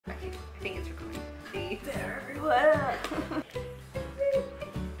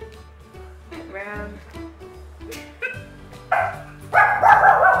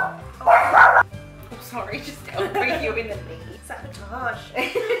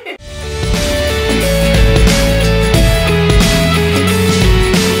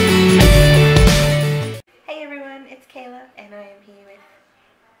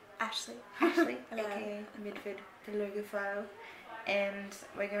and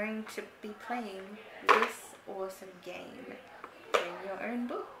we're going to be playing this awesome game, Bring Your Own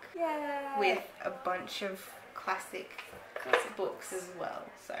Book. Yay! With a bunch of classic books as well,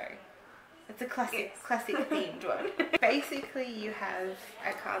 so it's a classic themed one. Basically you have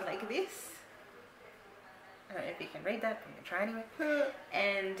a card like this. I don't know if you can read that, I'm going to try anyway.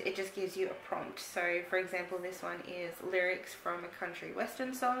 And it just gives you a prompt. So for example, this one is lyrics from a country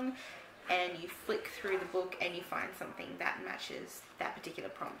western song, and you flick through the book and you find something that matches that particular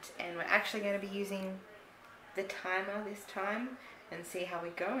prompt. And we're actually going to be using the timer this time and see how we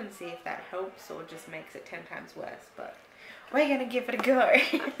go and see if that helps or just makes it 10 times worse, but we're going to give it a go.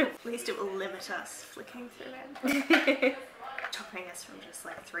 At least it will limit us flicking through it. Stopping us from just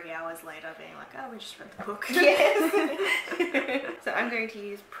like 3 hours later being like, oh, we just read the book. Yes. So I'm going to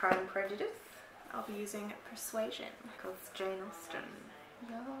use Pride and Prejudice. I'll be using Persuasion. Because Jane Austen.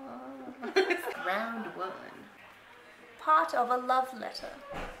 Yeah. Round 1. Part of a love letter.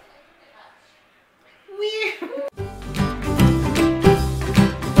 Weird.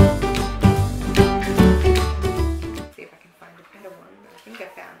 See if I can find a better one. I think I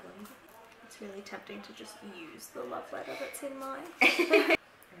found one. It's really tempting to just use the love letter that's in mine. And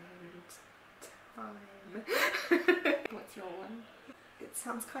time. What's your one? It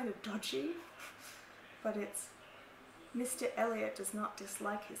sounds kind of dodgy, but it's Mr. Elliot does not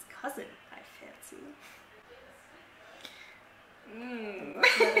dislike his cousin, I fancy.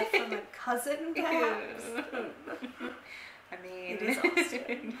 Letter from a cousin, perhaps? I mean, it is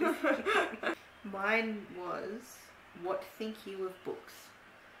Austen. Mine was, what think you of books?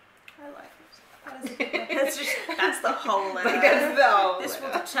 I like it. That is a good one. That's the whole letter. That's the whole This will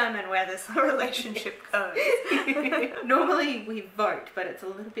letter. determine where this relationship goes. Normally we vote, but it's a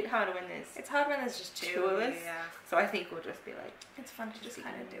little bit harder when there's It's hard when there's just two of us. Yeah. So I think we'll just be like, It's fun to just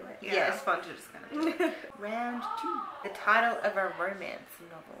kind of do it. yeah, it's fun to just kind of do it. Round 2. The title of a romance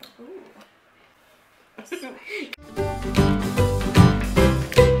novel. Ooh.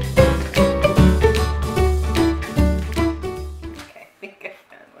 Okay, I think I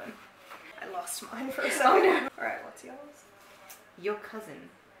found one. I lost mine for a second. Oh no. Alright, what's yours? Your cousin.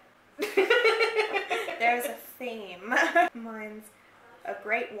 There's a theme. Mine's a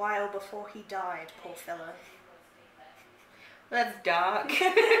great while before he died, poor fella. That's dark.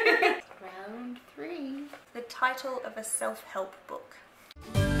 Round 3. The title of a self-help book.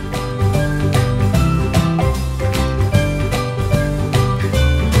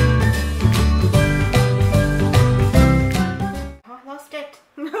 Oh, I lost it.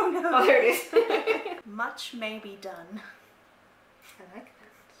 No. Oh, there it is. Much may be done. I like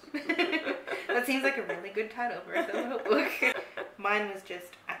that. That seems like a really good title for a self-help book. Mine was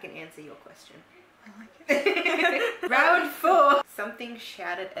just, I can answer your question. I like it. Round 4. Something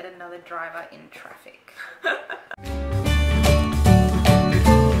shouted at another driver in traffic.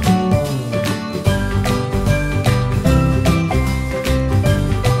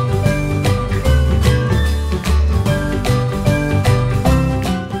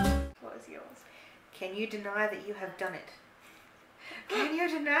 What was yours? Can you deny that you have done it? Can you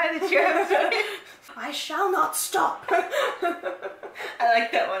deny that you have done it? I shall not stop. I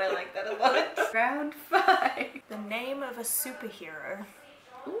like that one. I like that a lot. Round 5. The name of a superhero.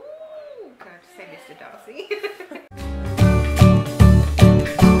 Ooh, can I just say Mr. Darcy?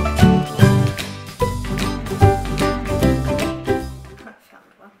 I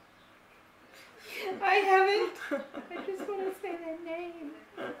found one. I haven't. I just want to say their name.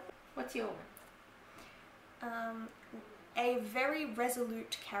 What's your one? A very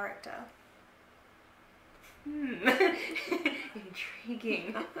resolute character.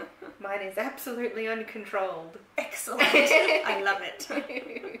 Intriguing. Mine is absolutely uncontrolled. Excellent. I love it.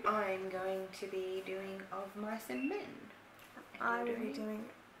 I'm going to be doing Of Mice and Men. I will be doing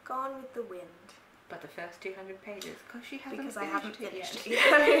Gone with the Wind. But the first 200 pages, because she hasn't Because I haven't finished finished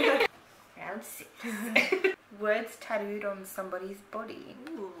it it. Round 6. Words tattooed on somebody's body.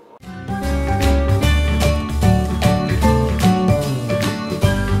 Ooh.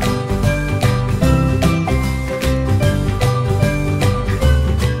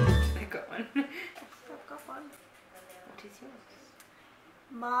 I've got one. What is yours?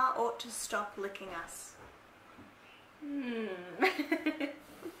 Ma ought to stop licking us.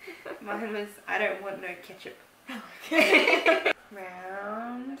 Mine was, I don't want no ketchup.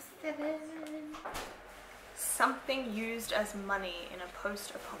 Round 7. Something used as money in a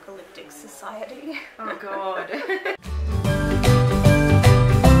post-apocalyptic society. Oh god.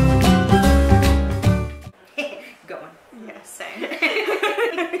 Got one. Yeah, same.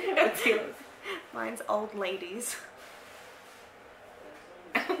 What's yours? Mine's old ladies.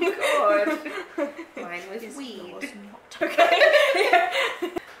 What God. Mine was Yes, weed. was not okay.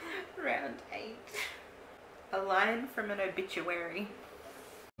 Round 8. A line from an obituary.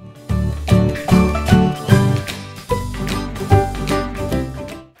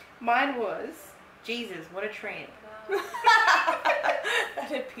 Mine was, Jesus, what a tramp.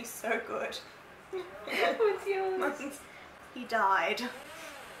 That'd be so good. What's yours? He died.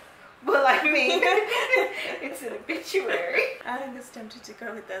 Well, I mean, it's an obituary. I was tempted to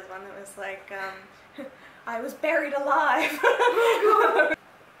go with this one that was like, I was buried alive.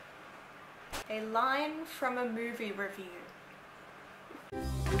 A line from a movie review.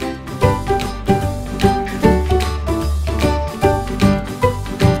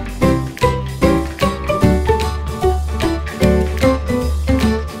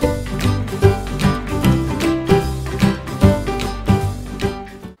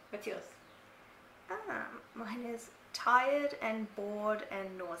 What's yours? Mine is tired and bored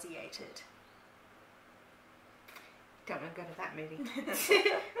and nauseated. Don't want to go to that movie.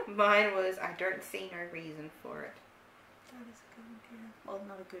 Mine was, I don't see no reason for it. That is a good review. Well,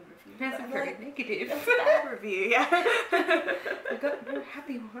 not a good review. That's a but very like, negative. that's a bad review, yeah. I got no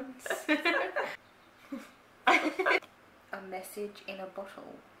happy ones. A message in a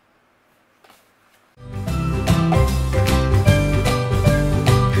bottle.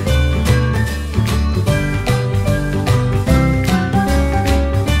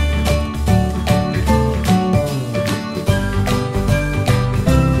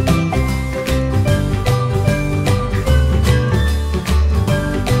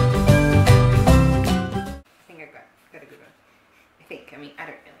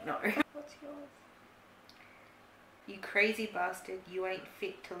 You crazy bastard, you ain't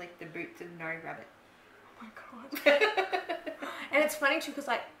fit to lick the boots of no rabbit. Oh my god. And it's funny too because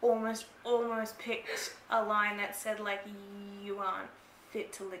I almost picked a line that said like, you aren't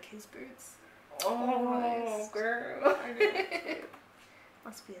fit to lick his boots. Oh, girl.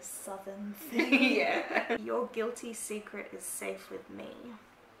 Must be a southern thing. Yeah. Your guilty secret is safe with me.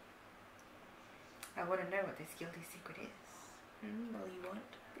 I want to know what this guilty secret is. Well, you won't,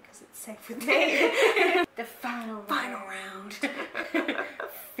 because it's safe with me. The final round.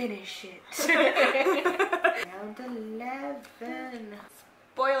 Finish it. Round 11.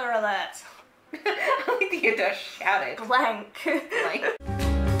 Spoiler alert. I think you just shouted. Blank. Like, I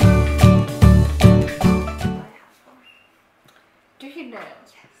have one. do you know?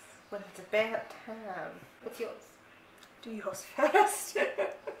 Yes. When it's about time. What's yours? Do yours first.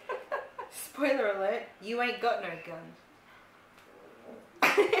 Spoiler alert, you ain't got no gun.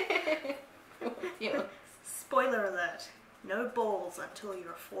 What's yours? Spoiler alert, no balls until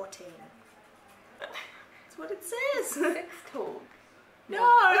you're 14. That's what it says. Sex talk.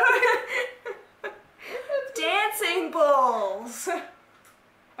 No! Dancing balls!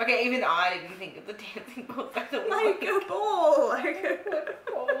 Okay, even I didn't think of the dancing balls. I thought Like a ball! Like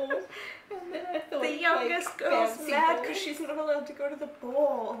balls. And then I thought the youngest like, girl's bouncy mad balls. because she's not allowed to go to the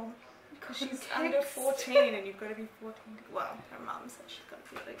ball. Because she's under Context. 14 and you've got to be 14 to... Well, her mum said she's got to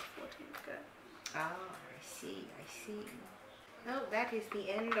be like 14 to go. Ah, I see. Well, that is the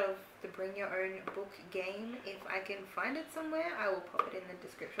end of the Bring Your Own Book game. If I can find it somewhere, I will pop it in the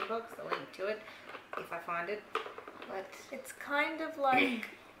description box, the link to it, if I find it. But It's kind of like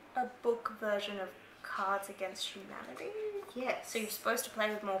a book version of Cards Against Humanity. yes. So you're supposed to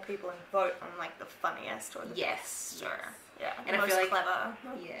play with more people and vote on like the funniest or the best or yeah, And I most feel like- clever.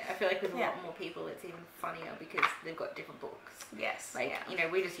 Yeah, I feel like with a Yeah. lot more people, it's even funnier because they've got different books. Yes. Like, yeah. you know,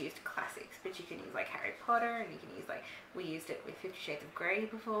 we just used classics, but you can use like Harry Potter, and you can use like, we used it with 50 Shades of Grey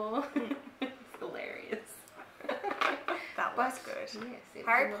before. It's hilarious. That was good. Yes, it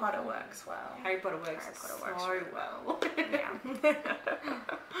Harry was a lot Potter of fun. works well. Harry Potter works so really well. Yeah.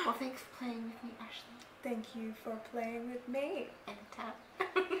 Well, thanks for playing with me, Ashley. Thank you for playing with me.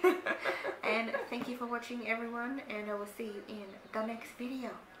 Anytime. And thank you for watching, everyone, and I will see you in the next video.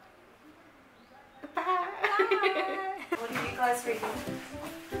 Bye. Bye. What are you guys reading?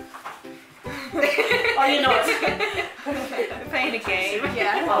 Oh, you're not. Playing a game.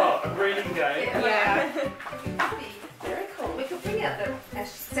 Yeah. Oh, a reading game. Yeah. Very cool. We could bring out the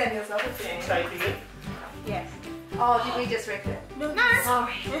Samuel's other thing. Taping it. Yes. Oh, did we just rip it? No.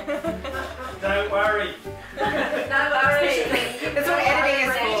 Sorry. Don't worry. No worries. That's what editing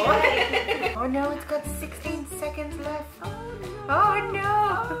is for. Oh no, it's got 16 seconds left. Oh no.